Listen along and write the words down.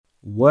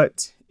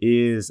What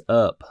is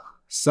up?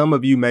 Some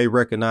of you may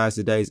recognize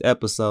today's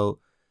episode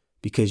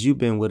because you've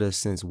been with us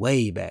since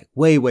way back,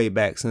 way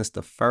back, since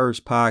the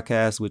first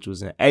podcast, which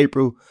was in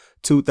April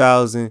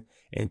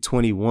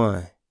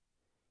 2021.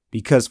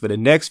 Because for the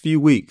next few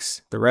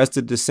weeks, the rest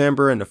of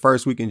December and the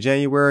first week in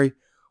January,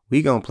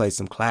 we gonna play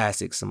some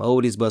classics, some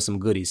oldies, but some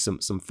goodies,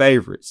 some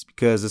favorites.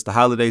 Because it's the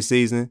holiday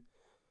season,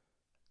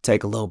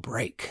 take a little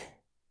break.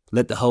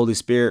 Let the Holy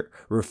Spirit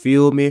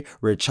refuel me,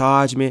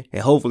 recharge me,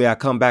 and hopefully I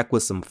come back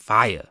with some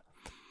fire.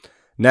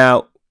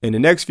 Now, in the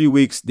next few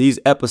weeks, these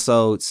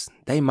episodes,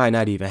 they might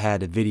not even have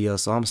the video,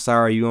 so I'm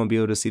sorry you won't be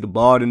able to see the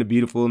bald and the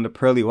beautiful and the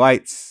pearly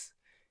whites.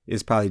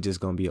 It's probably just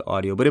going to be an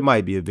audio, but it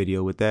might be a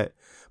video with that.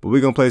 But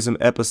we're going to play some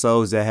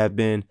episodes that have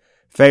been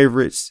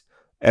favorites,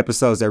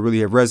 episodes that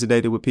really have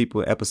resonated with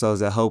people,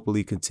 episodes that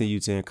hopefully continue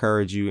to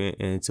encourage you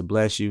and to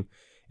bless you.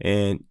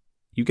 And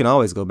you can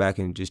always go back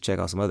and just check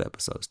out some other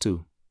episodes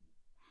too.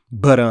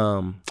 But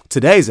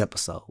today's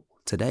episode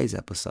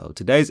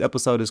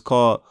is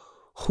called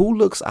Who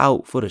Looks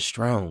Out for the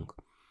Strong?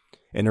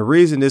 And the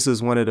reason this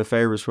is one of the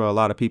favorites for a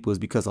lot of people is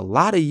because a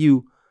lot of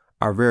you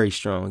are very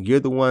strong. You're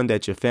the one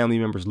that your family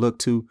members look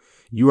to.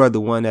 You are the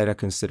one that are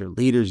considered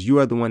leaders. You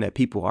are the one that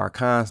people are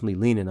constantly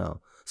leaning on.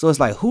 So it's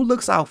like, who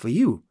looks out for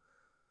you?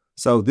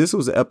 So this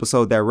was an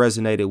episode that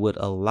resonated with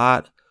a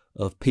lot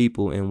of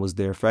people and was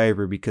their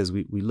favorite because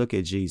we look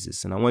at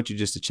Jesus. And I want you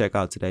just to check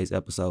out today's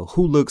episode.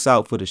 Who looks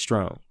out for the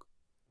strong?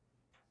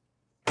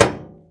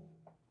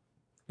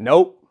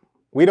 Nope.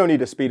 We don't need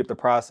to speed up the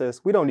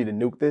process. We don't need to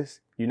nuke this.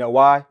 You know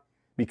why?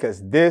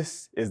 Because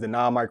this is the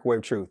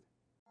non-microwave truth.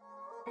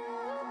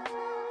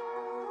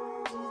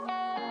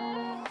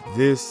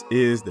 This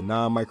is the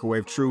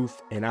non-microwave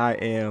truth, and I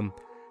am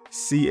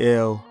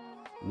CL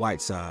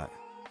Whiteside.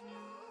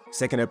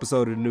 Second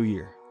episode of the new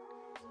year.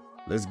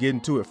 Let's get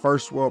into it.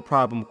 First world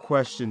problem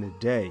question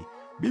today.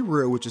 Be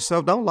real with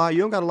yourself. Don't lie. You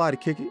don't got to lie to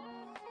kick it.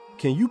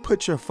 Can you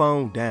put your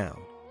phone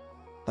down?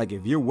 Like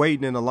if you're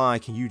waiting in the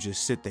line, can you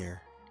just sit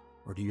there?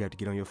 Or do you have to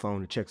get on your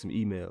phone and check some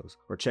emails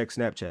or check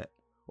Snapchat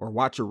or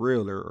watch a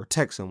reel or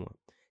text someone?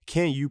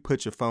 Can you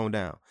put your phone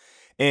down?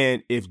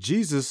 And if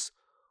Jesus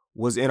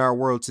was in our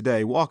world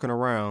today walking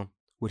around,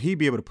 would he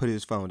be able to put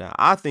his phone down?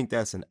 I think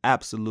that's an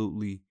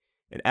absolute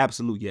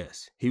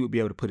yes. He would be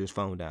able to put his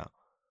phone down.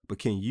 But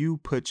can you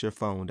put your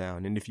phone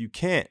down? And if you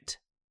can't,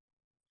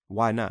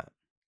 why not?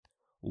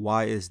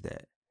 Why is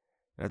that?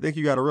 And I think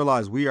you got to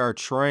realize we are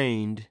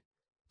trained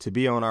to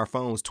be on our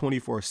phones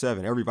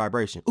 24/7, every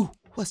vibration. Ooh,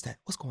 what's that?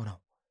 What's going on?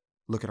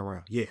 Looking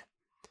around. Yeah.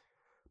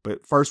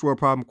 But first world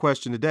problem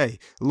question today,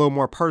 a little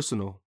more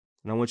personal.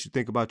 And I want you to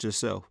think about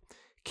yourself.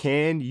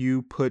 Can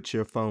you put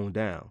your phone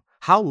down?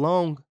 How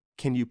long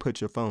can you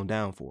put your phone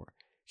down for?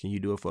 Can you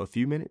do it for a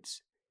few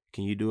minutes?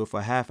 Can you do it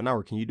for half an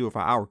hour? Can you do it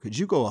for an hour? Could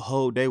you go a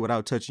whole day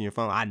without touching your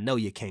phone? I know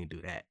you can't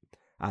do that.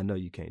 I know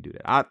you can't do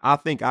that. I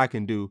think I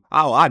can do,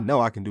 I know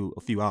I can do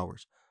a few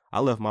hours. I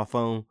left my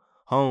phone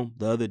home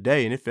the other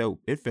day and it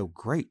felt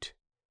great.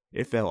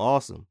 It felt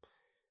awesome.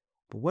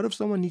 But what if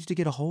someone needs to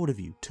get a hold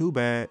of you? Too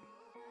bad.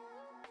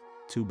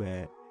 Too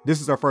bad. This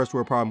is our first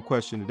world problem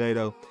question today,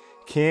 though.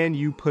 Can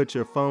you put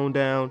your phone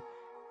down?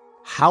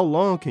 How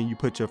long can you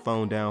put your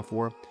phone down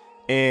for?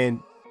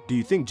 And do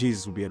you think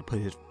Jesus would be able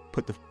to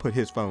put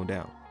his phone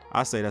down?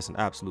 I say that's an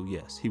absolute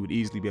yes. He would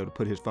easily be able to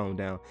put his phone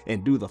down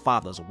and do the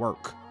Father's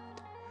work.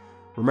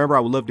 Remember, I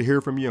would love to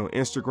hear from you on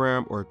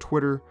Instagram or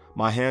Twitter.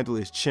 My handle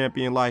is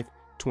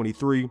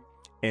ChampionLife23,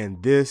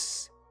 and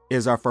this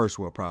is our first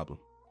world problem.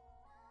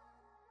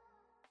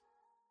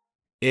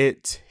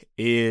 It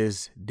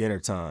is dinner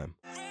time.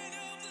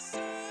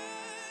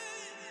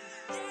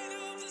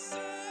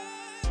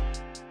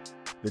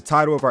 The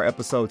title of our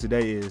episode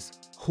today is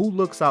Who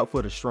Looks Out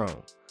for the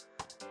Strong?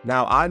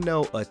 Now, I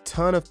know a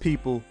ton of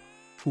people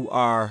who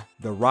are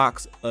the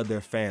rocks of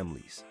their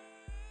families.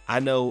 I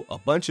know a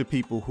bunch of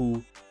people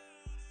who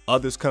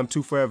others come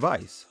to for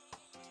advice.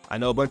 I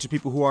know a bunch of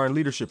people who are in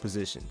leadership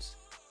positions.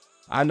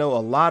 I know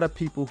a lot of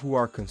people who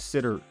are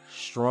considered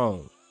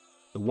strong,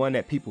 the one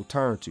that people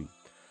turn to.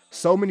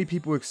 So many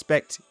people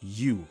expect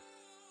you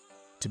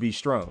to be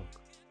strong,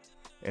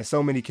 and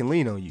so many can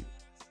lean on you.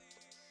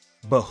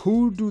 But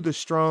who do the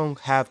strong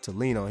have to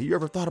lean on? You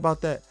ever thought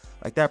about that?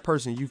 Like that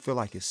person you feel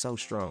like is so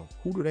strong.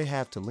 Who do they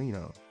have to lean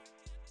on?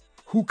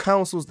 Who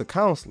counsels the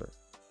counselor?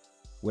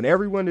 When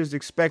everyone is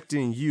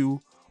expecting you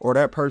or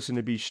that person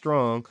to be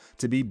strong,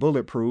 to be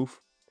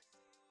bulletproof,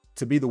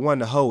 to be the one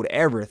to hold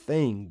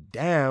everything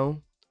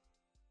down,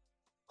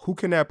 who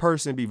can that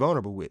person be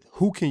vulnerable with?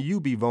 Who can you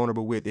be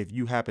vulnerable with if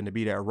you happen to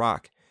be that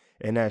rock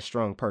and that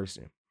strong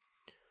person?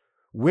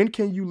 When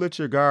can you let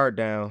your guard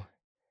down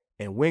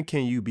and when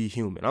can you be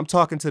human? I'm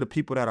talking to the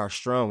people that are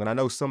strong. And I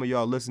know some of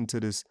y'all listen to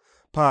this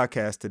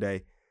podcast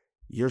today.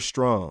 You're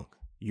strong.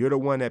 You're the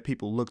one that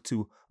people look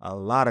to a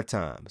lot of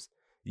times.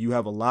 You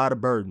have a lot of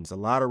burdens, a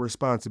lot of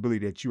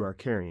responsibility that you are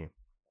carrying.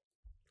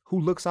 Who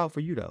looks out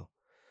for you though?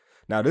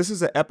 Now, this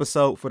is an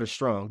episode for the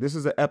strong. This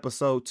is an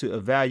episode to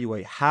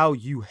evaluate how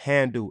you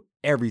handle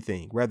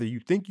everything, whether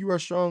you think you are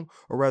strong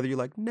or whether you're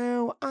like,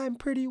 no, I'm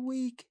pretty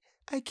weak.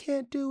 I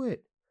can't do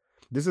it.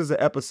 This is an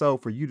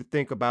episode for you to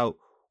think about,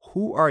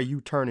 who are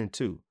you turning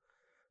to?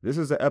 This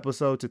is an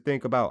episode to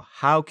think about,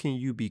 how can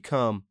you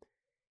become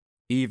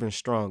even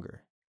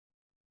stronger?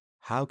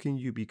 How can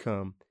you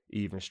become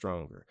even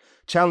stronger?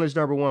 Challenge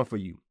number one for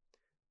you.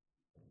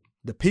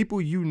 The people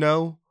you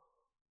know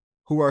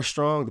who are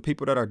strong, the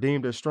people that are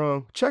deemed as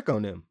strong, check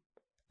on them.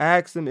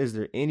 Ask them, is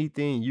there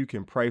anything you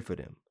can pray for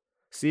them?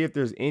 See if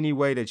there's any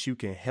way that you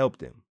can help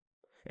them.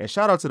 And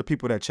shout out to the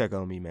people that check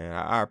on me, man.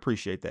 I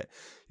appreciate that.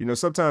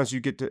 Sometimes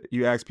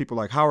you ask people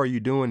like, how are you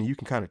doing? And you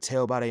can kind of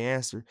tell by their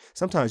answer.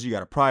 Sometimes you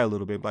got to pry a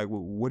little bit. Like,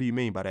 well, what do you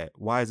mean by that?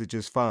 Why is it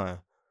just fine?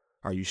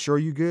 Are you sure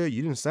you good?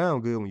 You didn't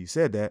sound good when you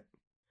said that.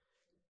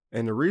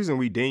 And the reason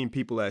we deem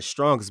people as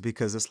strong is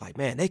because it's like,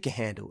 man, they can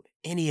handle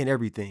any and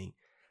everything.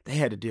 They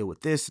had to deal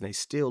with this and they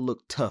still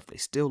look tough. They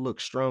still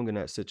look strong in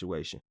that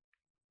situation.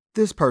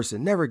 This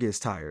person never gets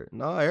tired.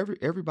 No,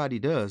 everybody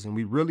does. And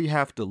we really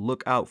have to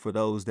look out for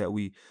those that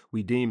we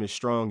deem as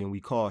strong and we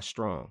call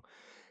strong.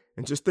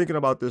 And just thinking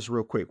about this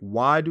real quick,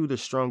 why do the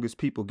strongest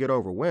people get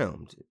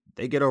overwhelmed?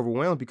 They get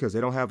overwhelmed because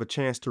they don't have a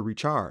chance to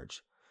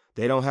recharge.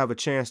 They don't have a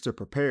chance to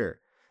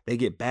prepare. They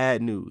get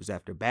bad news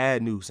after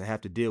bad news and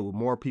have to deal with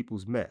more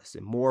people's mess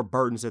and more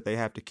burdens that they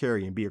have to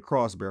carry and be a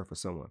crossbearer for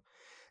someone.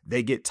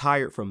 They get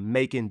tired from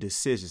making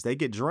decisions. They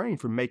get drained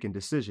from making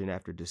decision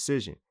after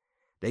decision.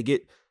 They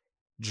get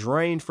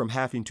drained from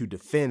having to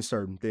defend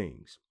certain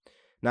things.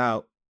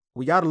 Now,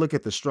 we got to look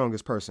at the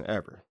strongest person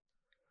ever.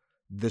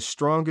 The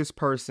strongest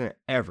person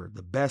ever,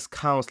 the best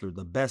counselor,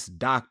 the best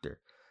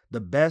doctor,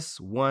 the best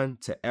one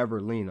to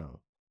ever lean on.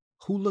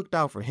 Who looked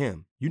out for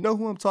him? You know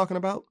who I'm talking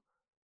about?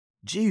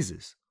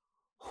 Jesus.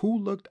 Who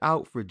looked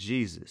out for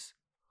Jesus?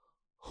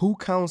 Who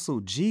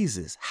counseled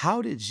Jesus?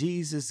 How did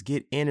Jesus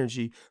get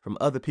energy from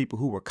other people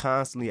who were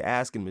constantly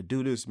asking him to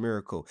do this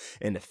miracle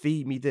and to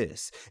feed me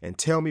this and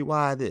tell me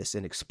why this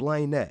and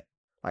explain that?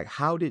 Like,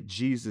 how did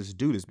Jesus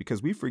do this?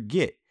 Because we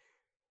forget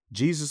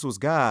Jesus was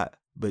God,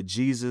 but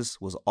Jesus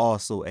was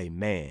also a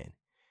man.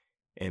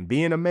 And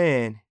being a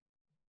man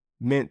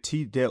meant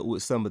he dealt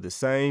with some of the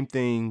same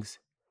things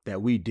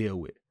that we deal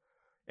with.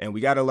 And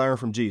we got to learn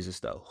from Jesus,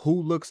 though. Who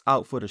looks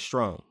out for the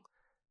strong?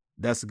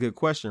 That's a good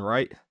question,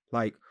 right?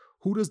 Like,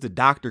 who does the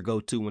doctor go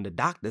to when the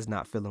doctor's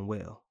not feeling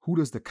well? Who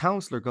does the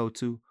counselor go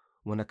to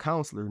when a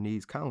counselor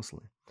needs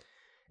counseling?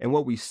 And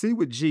what we see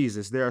with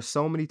Jesus, there are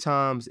so many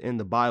times in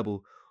the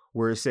Bible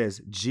where it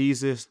says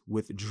Jesus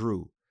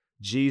withdrew.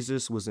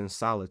 Jesus was in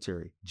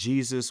solitary.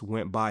 Jesus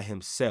went by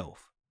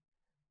himself.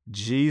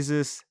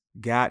 Jesus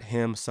got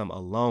him some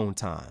alone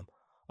time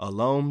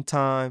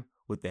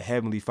with the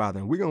Heavenly Father.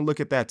 And we're going to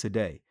look at that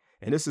today.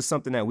 And this is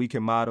something that we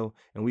can model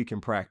and we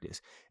can practice.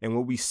 And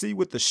what we see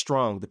with the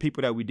strong, the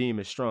people that we deem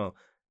as strong,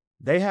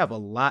 they have a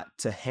lot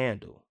to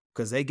handle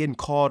because they getting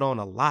called on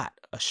a lot.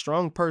 A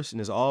strong person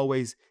is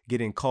always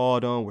getting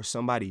called on where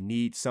somebody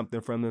needs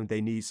something from them.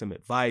 They need some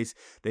advice.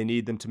 They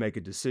need them to make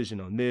a decision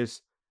on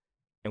this.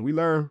 And we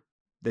learn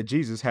that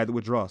Jesus had to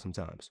withdraw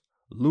sometimes.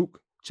 Luke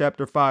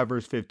chapter 5,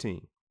 verse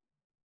 15.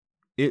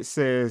 It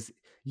says,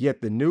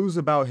 yet the news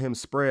about him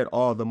spread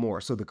all the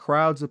more. So the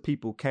crowds of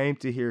people came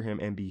to hear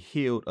him and be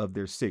healed of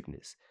their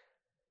sickness.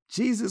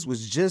 Jesus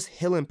was just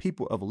healing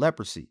people of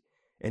leprosy.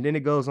 And then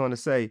it goes on to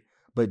say,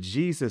 but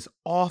Jesus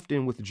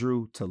often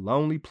withdrew to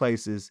lonely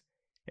places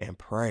and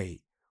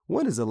prayed.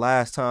 When is the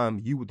last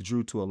time you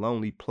withdrew to a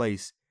lonely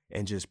place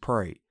and just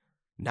prayed?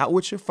 Not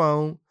with your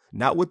phone,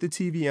 not with the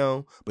TV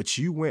on, but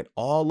you went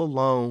all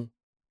alone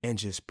and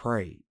just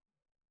prayed.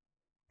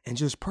 And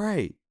just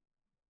prayed.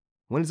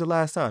 When is the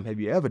last time? Have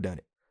you ever done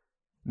it?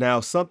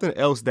 Now, something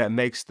else that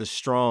makes the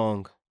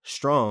strong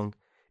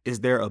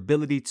is their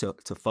ability to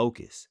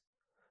focus.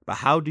 But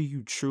how do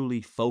you truly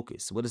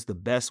focus? What is the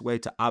best way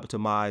to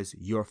optimize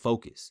your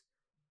focus?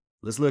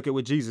 Let's look at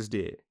what Jesus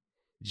did.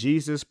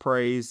 Jesus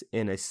prays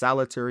in a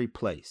solitary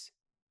place.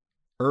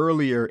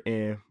 Earlier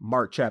in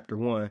Mark chapter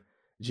 1,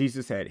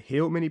 Jesus had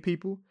healed many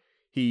people.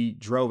 He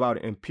drove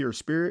out impure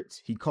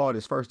spirits. He called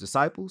his first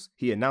disciples.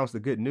 He announced the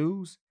good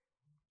news.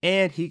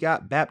 And he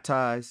got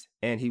baptized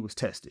and he was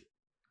tested.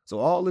 So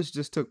all this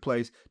just took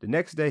place. The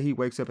next day he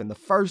wakes up and the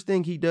first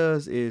thing he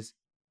does is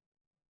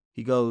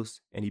he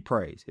goes and he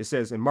prays. It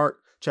says in Mark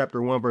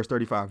chapter 1, verse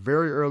 35,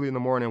 very early in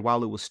the morning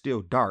while it was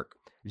still dark,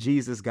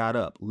 Jesus got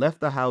up, left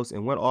the house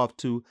and went off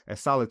to a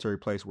solitary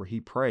place where he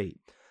prayed.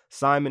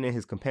 Simon and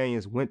his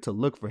companions went to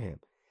look for him.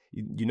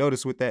 You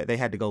notice with that, they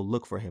had to go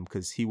look for him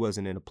because he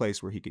wasn't in a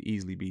place where he could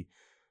easily be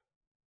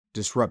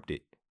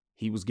disrupted.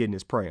 He was getting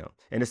his prey on.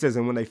 And it says,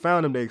 and when they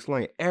found him, they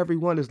exclaimed,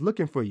 everyone is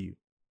looking for you.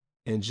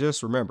 And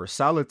just remember,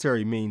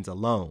 solitary means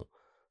alone.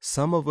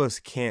 Some of us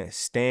can't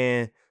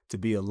stand to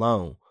be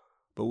alone.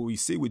 But what we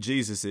see with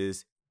Jesus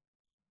is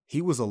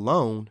he was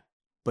alone,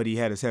 but he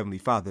had his Heavenly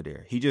Father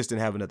there. He just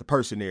didn't have another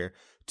person there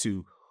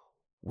to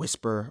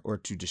whisper or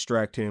to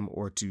distract him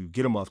or to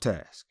get him off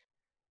task.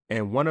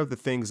 And one of the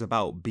things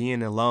about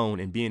being alone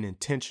and being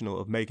intentional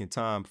of making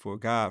time for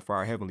God, for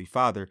our Heavenly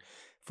Father,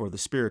 for the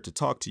Spirit to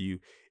talk to you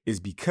is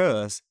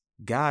because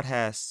God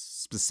has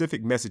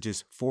specific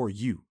messages for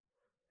you,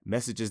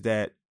 messages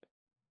that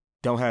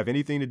don't have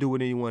anything to do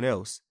with anyone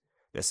else,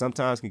 that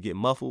sometimes can get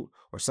muffled,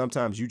 or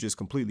sometimes you just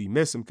completely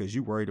miss them because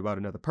you're worried about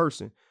another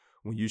person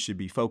when you should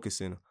be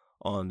focusing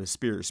on the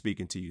Spirit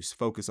speaking to you.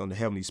 Focus on the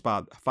Heavenly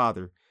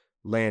Father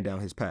laying down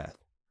his path.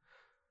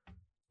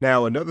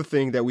 Now, another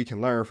thing that we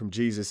can learn from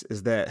Jesus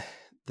is that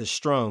the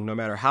strong, no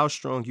matter how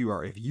strong you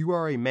are, if you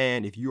are a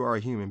man, if you are a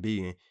human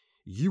being,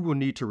 you will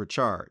need to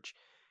recharge.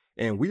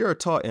 And we are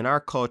taught in our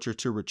culture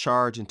to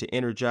recharge and to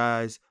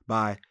energize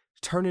by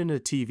turning the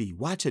TV,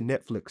 watch a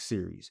Netflix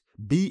series,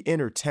 be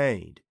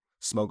entertained,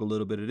 smoke a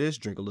little bit of this,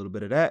 drink a little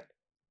bit of that.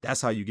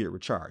 That's how you get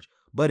recharged.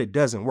 But it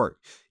doesn't work.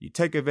 You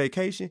take a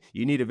vacation,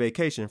 you need a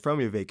vacation from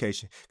your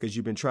vacation because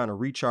you've been trying to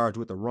recharge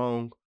with the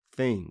wrong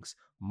things.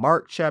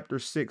 Mark chapter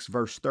 6,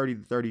 verse 30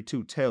 to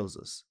 32 tells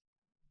us,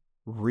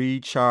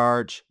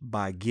 recharge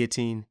by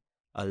getting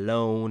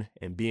alone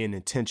and being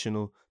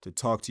intentional to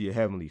talk to your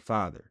Heavenly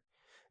Father.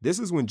 This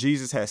is when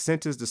Jesus had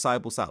sent his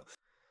disciples out.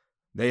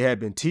 They had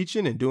been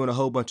teaching and doing a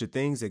whole bunch of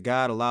things that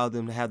God allowed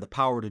them to have the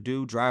power to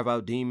do, drive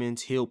out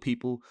demons, heal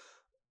people.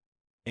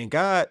 And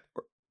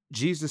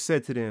Jesus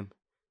said to them,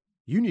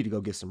 you need to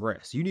go get some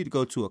rest. You need to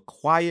go to a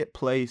quiet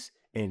place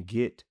and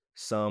get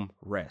some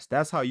rest.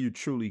 That's how you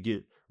truly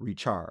get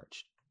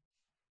recharged.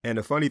 And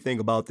the funny thing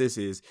about this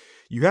is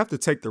you have to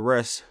take the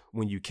rest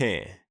when you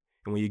can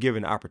and when you're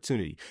given the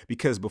opportunity,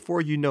 because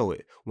before you know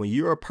it, when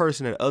you're a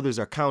person that others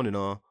are counting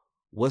on,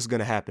 what's going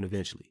to happen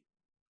eventually?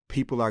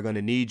 People are going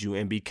to need you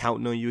and be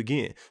counting on you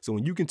again. So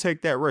when you can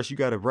take that rest, you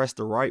got to rest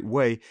the right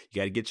way. You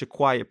got to get your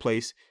quiet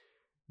place.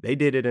 They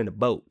did it in a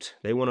boat.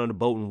 They went on the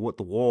boat and with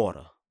the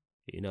water,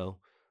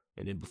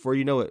 and then before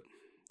you know it,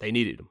 they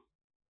needed them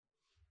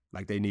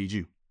like they need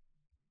you.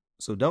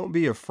 So don't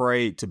be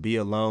afraid to be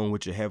alone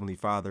with your Heavenly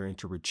Father and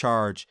to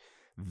recharge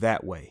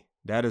that way.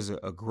 That is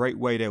a great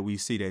way that we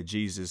see that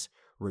Jesus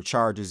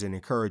recharges and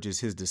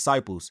encourages his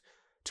disciples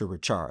to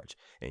recharge.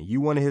 And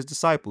you one of his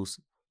disciples,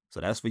 so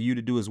that's for you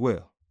to do as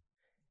well.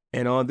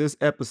 And on this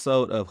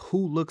episode of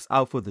Who Looks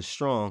Out for the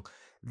Strong,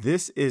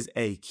 this is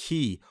a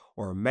key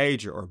or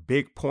major or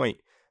big point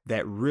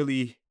that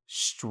really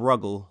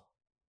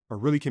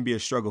can be a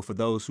struggle for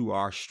those who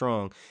are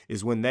strong,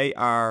 is when they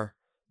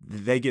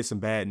get some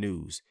bad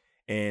news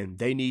and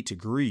they need to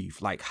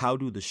grieve. Like, how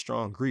do the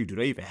strong grieve? Do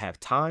they even have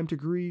time to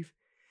grieve?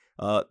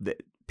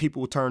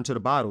 People turn to the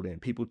bottle then.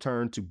 People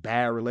turn to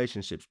bad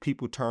relationships.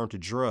 People turn to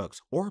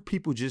drugs. Or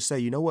people just say,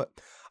 you know what?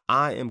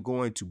 I am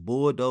going to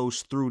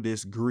bulldoze through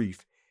this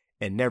grief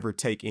and never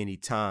take any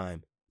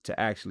time to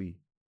actually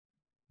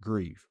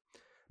grieve.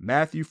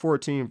 Matthew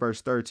 14,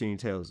 verse 13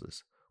 tells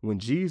us, when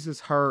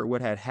Jesus heard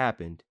what had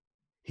happened,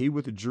 he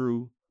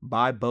withdrew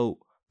by boat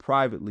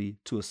privately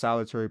to a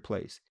solitary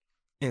place.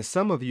 And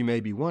some of you may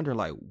be wondering,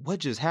 like, what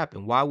just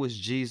happened? Why was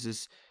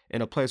Jesus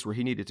in a place where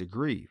he needed to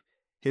grieve?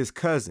 His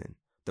cousin,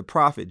 the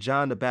prophet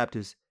John the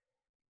Baptist,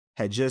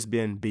 had just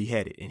been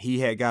beheaded, and he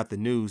had got the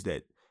news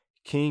that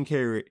King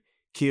Herod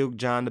killed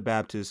John the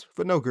Baptist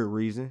for no good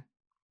reason.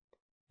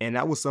 And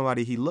that was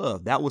somebody he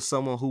loved. That was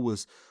someone who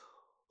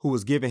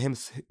was giving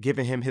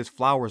him his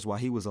flowers while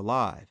he was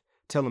alive,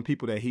 telling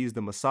people that he's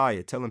the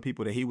Messiah, telling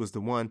people that he was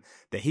the one,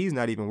 that he's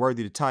not even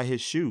worthy to tie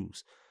his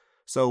shoes.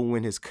 So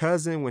when his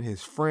cousin, when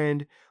his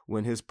friend,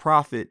 when his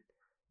prophet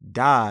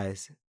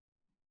dies,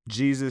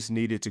 Jesus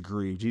needed to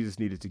grieve. Jesus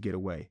needed to get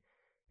away.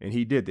 And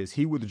he did this.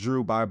 He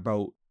withdrew by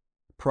boat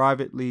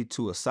privately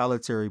to a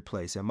solitary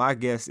place. And my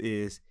guess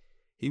is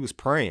he was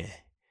praying.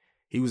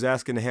 He was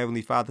asking the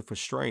Heavenly Father for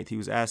strength. He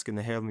was asking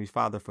the Heavenly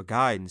Father for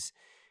guidance.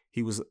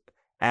 He was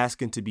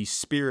asking to be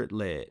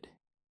spirit-led.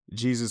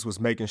 Jesus was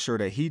making sure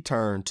that he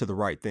turned to the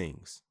right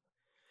things.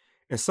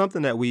 And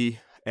something that we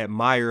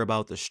admire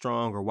about the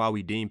strong, or why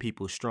we deem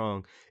people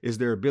strong, is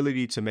their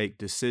ability to make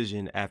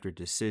decision after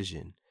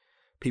decision.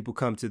 People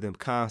come to them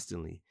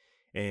constantly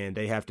and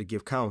they have to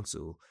give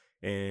counsel,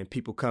 and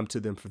people come to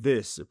them for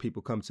this, or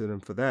people come to them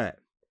for that,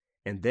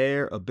 and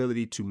their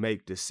ability to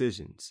make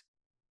decisions.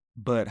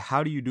 But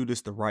how do you do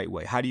this the right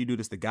way? How do you do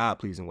this the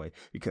God-pleasing way?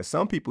 Because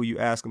some people, you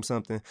ask them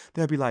something,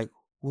 they'll be like,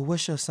 well,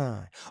 what's your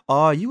sign?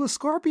 Oh, you a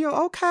Scorpio?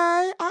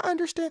 Okay, I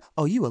understand.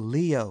 Oh, you a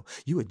Leo,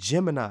 you a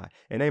Gemini.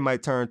 And they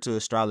might turn to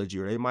astrology,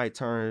 or they might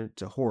turn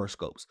to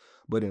horoscopes.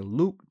 But in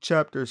Luke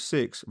chapter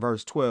 6,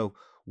 verse 12,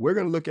 we're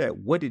going to look at,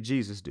 what did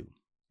Jesus do?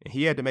 And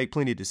he had to make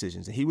plenty of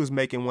decisions. And he was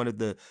making one of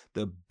the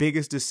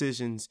biggest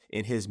decisions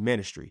in his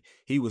ministry.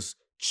 He was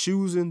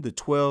choosing the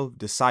 12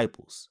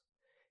 disciples.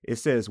 It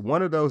says,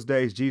 one of those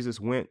days, Jesus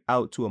went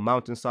out to a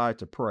mountainside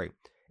to pray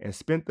and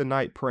spent the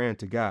night praying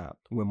to God.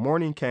 When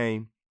morning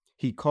came,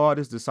 he called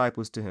his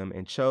disciples to him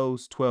and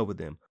chose 12 of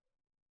them,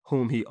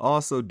 whom he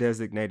also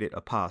designated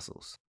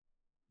apostles.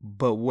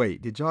 But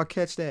wait, did y'all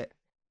catch that?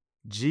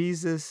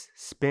 Jesus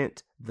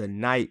spent the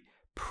night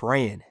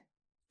praying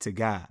to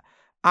God.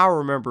 I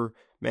remember,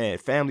 man,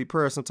 family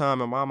prayer sometime.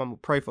 My mama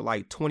would pray for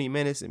like 20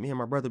 minutes, and me and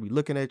my brother be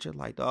looking at you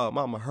like, dog,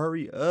 mama,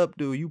 hurry up,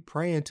 dude. You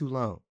praying too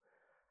long.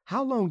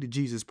 How long did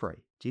Jesus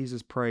pray?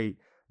 Jesus prayed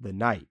the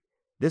night.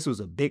 This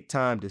was a big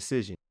time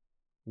decision.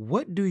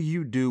 What do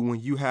you do when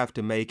you have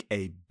to make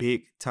a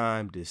big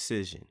time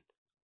decision?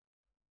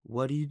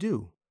 What do you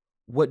do?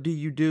 What do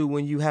you do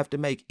when you have to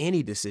make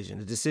any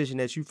decision, a decision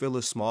that you feel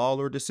is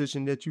small or a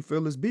decision that you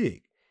feel is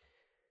big?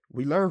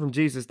 We learn from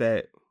Jesus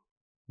that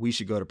we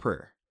should go to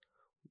prayer.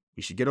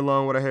 We should get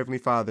along with our Heavenly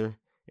Father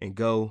and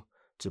go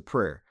to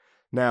prayer.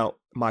 Now,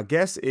 my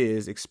guess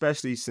is,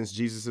 especially since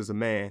Jesus is a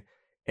man,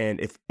 and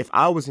if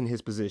I was in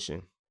his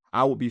position,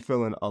 I would be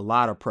feeling a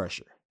lot of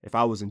pressure if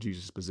I was in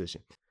Jesus'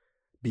 position,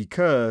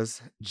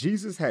 because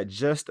Jesus had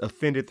just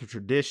offended the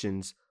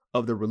traditions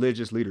of the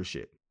religious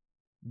leadership.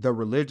 The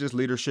religious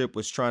leadership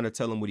was trying to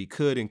tell him what he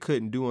could and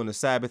couldn't do on the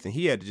Sabbath, and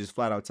he had to just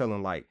flat out tell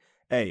him, like,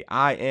 hey,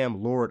 I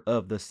am Lord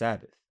of the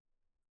Sabbath.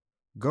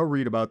 Go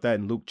read about that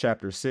in Luke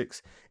chapter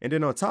 6. And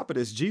then on top of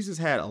this, Jesus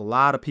had a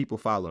lot of people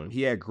following him.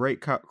 He had great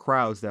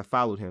crowds that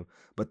followed him,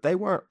 but they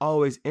weren't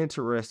always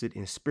interested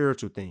in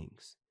spiritual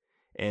things.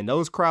 And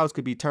those crowds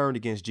could be turned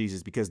against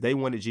Jesus because they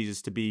wanted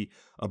Jesus to be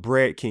a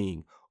bread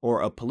king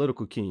or a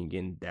political king,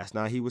 and that's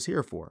not what he was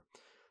here for.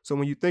 So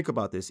when you think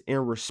about this, in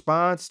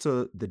response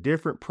to the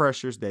different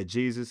pressures that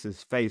Jesus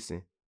is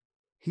facing,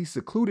 he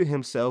secluded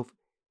himself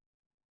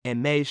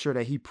and made sure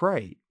that he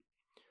prayed.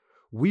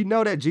 We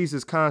know that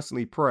Jesus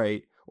constantly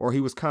prayed, or he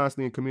was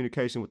constantly in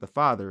communication with the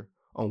Father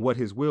on what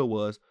his will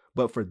was.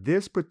 But for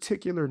this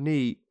particular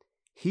need,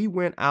 he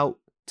went out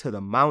to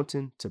the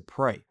mountain to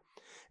pray.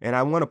 And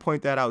I want to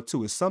point that out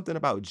too. It's something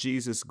about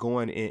Jesus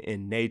going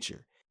in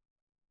nature.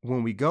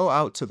 When we go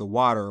out to the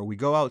water, or we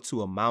go out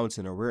to a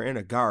mountain, or we're in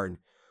a garden,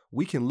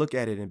 we can look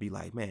at it and be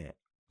like, man,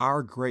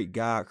 our great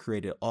God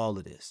created all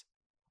of this.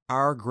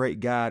 Our great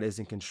God is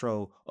in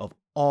control of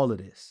all of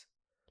this.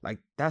 Like,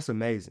 that's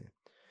amazing.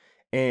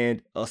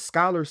 And a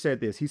scholar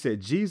said this. He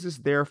said, Jesus,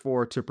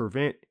 therefore, to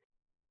prevent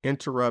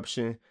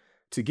interruption,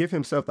 to give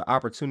himself the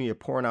opportunity of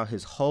pouring out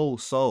his whole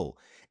soul.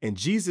 And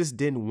Jesus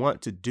didn't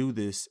want to do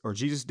this, or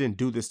Jesus didn't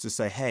do this to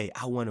say, hey,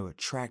 I want to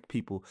attract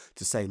people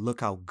to say,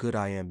 look how good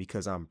I am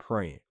because I'm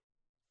praying.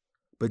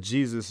 But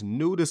Jesus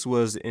knew this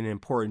was an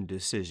important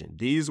decision.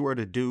 These were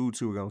the dudes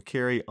who were going to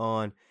carry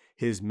on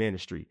his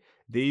ministry.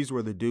 These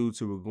were the dudes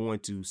who were going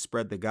to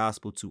spread the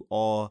gospel to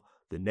all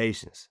the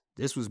nations.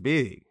 This was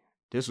big.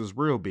 This was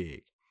real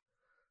big.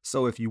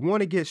 So if you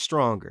want to get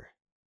stronger,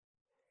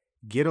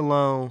 get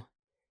alone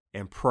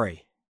and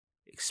pray,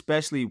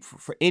 especially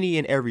for any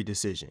and every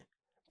decision.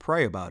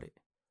 Pray about it.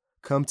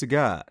 Come to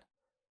God.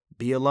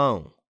 Be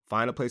alone.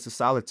 Find a place of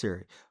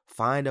solitary.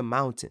 Find a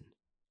mountain,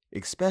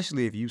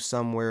 especially if you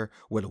somewhere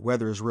where the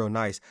weather is real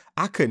nice.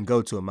 I couldn't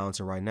go to a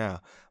mountain right now.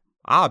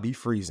 I'll be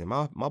freezing.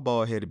 My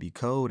bald head would be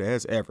cold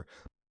as ever.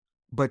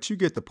 But you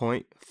get the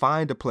point.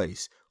 Find a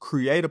place.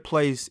 Create a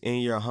place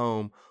in your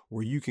home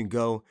where you can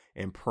go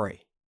and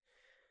pray.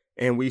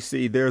 And we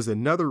see there's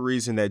another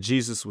reason that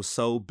Jesus was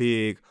so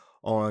big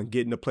on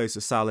getting a place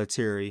of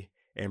solitary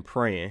and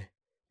praying,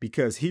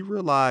 because he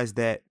realized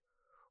that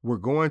we're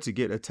going to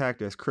get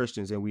attacked as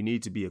Christians and we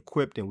need to be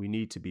equipped and we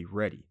need to be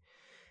ready.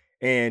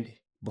 And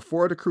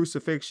before the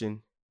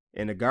crucifixion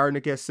in the Garden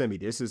of Gethsemane,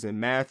 this is in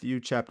Matthew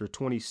chapter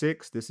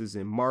 26, this is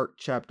in Mark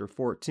chapter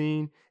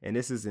 14, and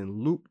this is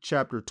in Luke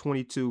chapter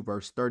 22,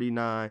 verse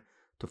 39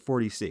 to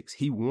 46.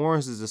 He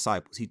warns his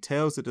disciples. He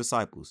tells the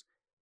disciples,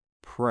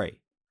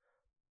 pray.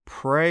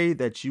 Pray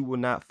that you will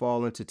not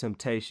fall into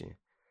temptation.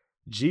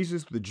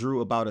 Jesus withdrew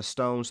about a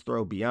stone's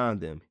throw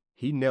beyond them.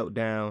 He knelt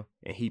down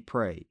and he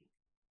prayed.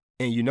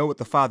 And you know what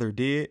the Father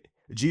did?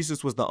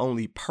 Jesus was the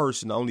only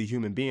person, the only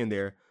human being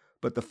there,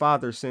 but the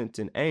Father sent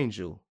an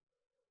angel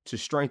to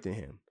strengthen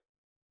him.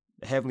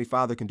 The Heavenly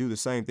Father can do the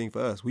same thing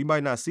for us. We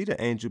might not see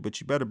the angel, but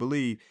you better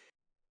believe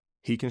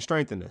he can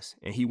strengthen us,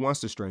 and he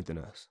wants to strengthen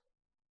us.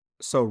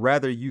 So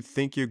whether you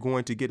think you're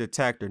going to get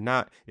attacked or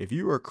not, if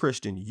you are a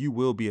Christian, you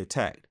will be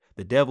attacked.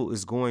 The devil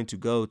is going to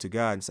go to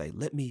God and say,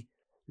 let me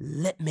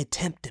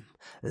tempt him.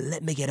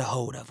 Let me get a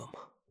hold of him.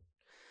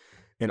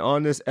 And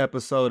on this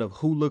episode of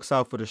Who Looks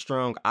Out for the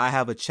Strong, I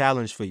have a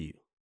challenge for you.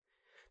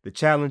 The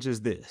challenge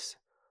is this: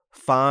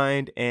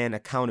 find an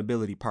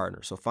accountability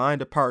partner. So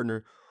find a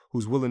partner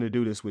who's willing to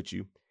do this with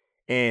you,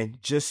 and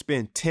just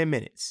spend 10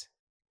 minutes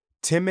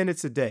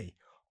a day,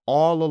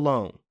 all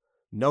alone,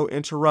 no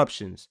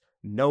interruptions,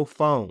 no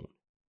phone.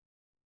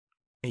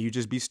 And you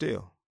just be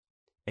still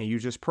and you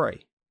just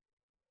pray.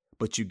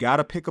 But you got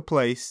to pick a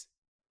place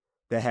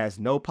that has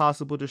no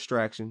possible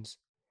distractions,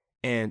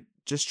 and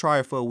just try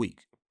it for a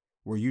week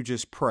where you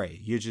just pray.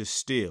 You're just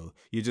still.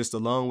 You're just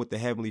alone with the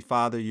Heavenly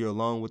Father. You're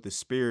alone with the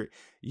Spirit.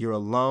 You're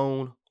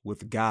alone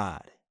with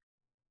God.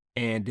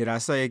 And did I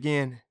say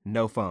again?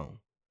 No phone.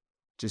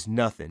 Just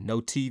nothing.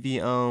 No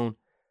TV on.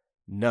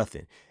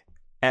 Nothing.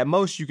 At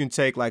most, you can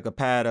take like a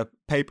pad of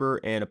paper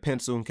and a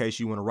pencil in case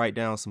you want to write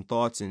down some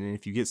thoughts. And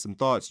if you get some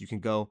thoughts, you can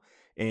go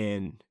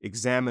and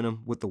examine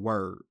them with the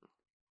Word,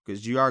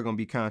 because you are going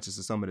to be conscious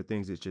of some of the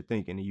things that you're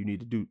thinking, and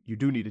you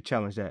do need to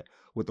challenge that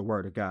with the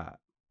Word of God.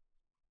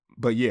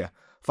 But yeah,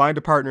 find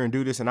a partner and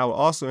do this. And I would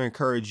also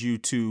encourage you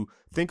to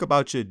think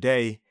about your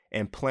day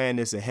and plan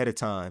this ahead of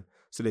time,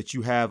 so that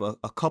you have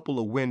a couple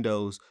of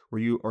windows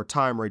or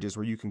time ranges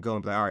where you can go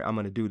and be like, all right, I'm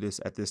going to do this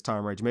at this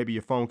time range. Maybe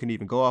your phone can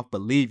even go off,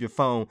 but leave your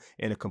phone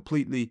in a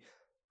completely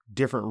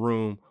different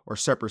room or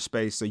separate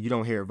space so you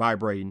don't hear it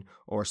vibrating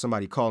or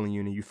somebody calling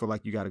you and you feel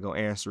like you got to go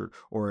answer it,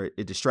 or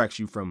it distracts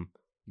you from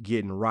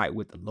getting right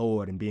with the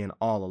Lord and being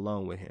all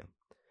alone with him.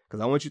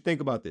 Because I want you to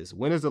think about this.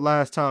 When is the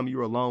last time you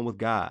were alone with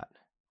God?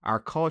 Our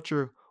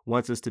culture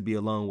wants us to be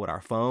alone with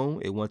our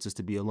phone. It wants us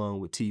to be alone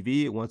with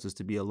TV. It wants us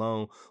to be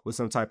alone with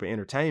some type of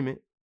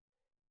entertainment.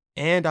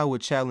 And I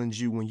would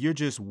challenge you, when you're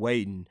just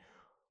waiting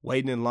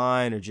in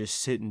line or just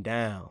sitting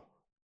down,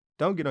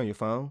 don't get on your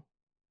phone.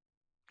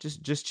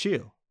 Just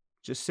chill.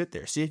 Just sit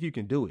there. See if you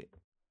can do it.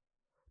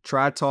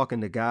 Try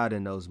talking to God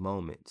in those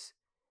moments.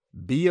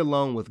 Be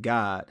alone with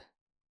God.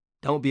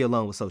 Don't be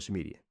alone with social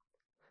media.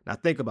 Now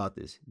think about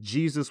this.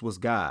 Jesus was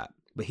God,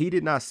 but he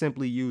did not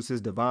simply use his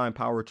divine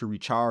power to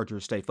recharge or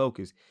stay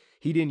focused.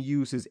 He didn't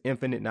use his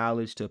infinite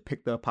knowledge to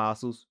pick the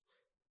apostles.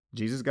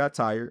 Jesus got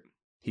tired.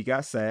 He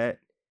got sad,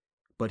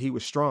 but he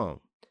was strong.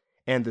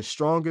 And the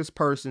strongest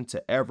person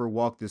to ever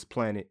walk this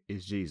planet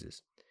is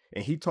Jesus.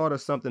 And he taught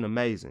us something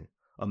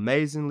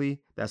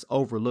amazingly that's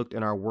overlooked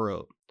in our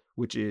world,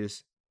 which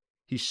is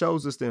he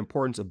shows us the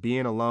importance of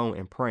being alone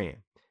and praying,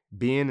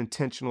 being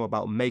intentional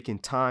about making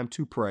time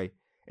to pray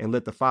and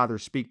let the Father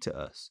speak to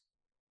us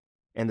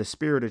and the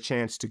Spirit a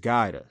chance to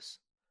guide us.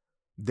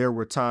 There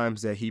were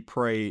times that he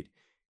prayed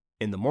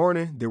in the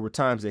morning. There were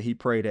times that he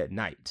prayed at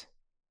night.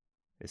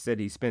 It said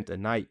he spent a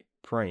night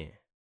praying.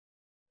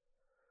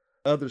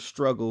 Other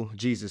struggle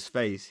Jesus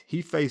faced,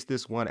 he faced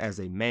this one as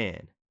a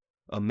man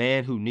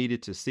who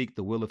needed to seek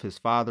the will of his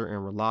Father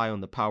and rely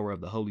on the power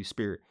of the Holy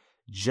Spirit,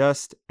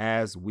 just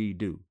as we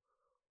do.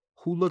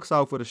 Who looks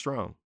out for the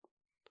strong?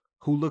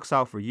 Who looks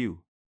out for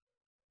you?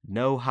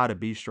 Know how to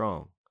be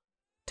strong.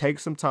 Take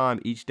some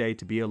time each day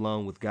to be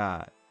alone with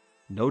God.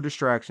 No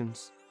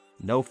distractions,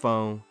 no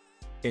phone,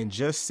 and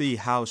just see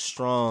how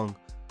strong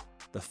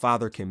the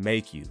Father can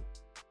make you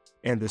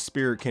and the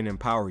Spirit can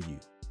empower you.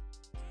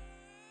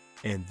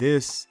 And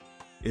this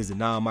is the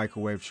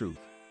Non-Microwave Truth.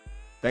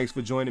 Thanks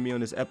for joining me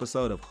on this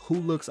episode of Who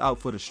Looks Out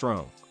for the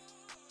Strong.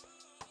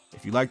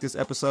 If you like this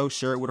episode,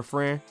 share it with a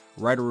friend,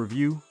 write a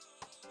review,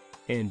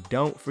 and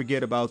don't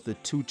forget about the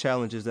 2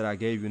 challenges that I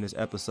gave you in this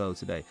episode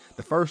today.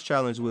 The first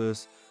challenge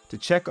was to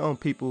check on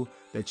people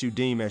that you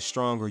deem as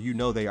strong or you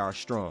know they are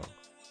strong.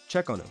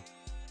 Check on them.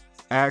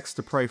 Ask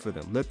to pray for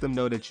them. Let them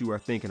know that you are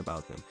thinking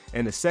about them.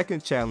 And the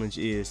second challenge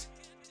is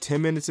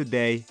 10 minutes a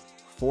day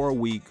for a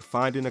week.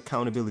 Find an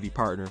accountability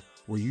partner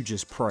where you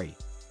just pray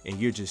and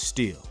you're just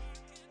still.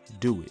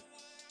 Do it.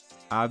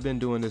 I've been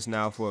doing this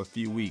now for a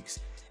few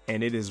weeks,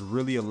 and it has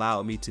really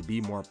allowed me to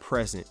be more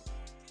present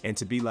and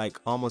to be like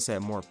almost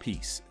at more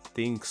peace.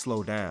 Things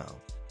slow down.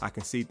 I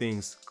can see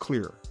things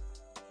clearer.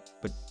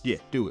 But yeah,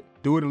 do it.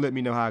 Do it and let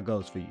me know how it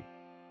goes for you.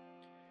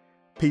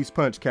 Peace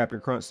punch, Captain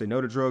Crunch. Say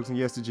no to drugs and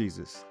yes to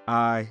Jesus.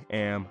 I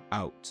am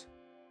out.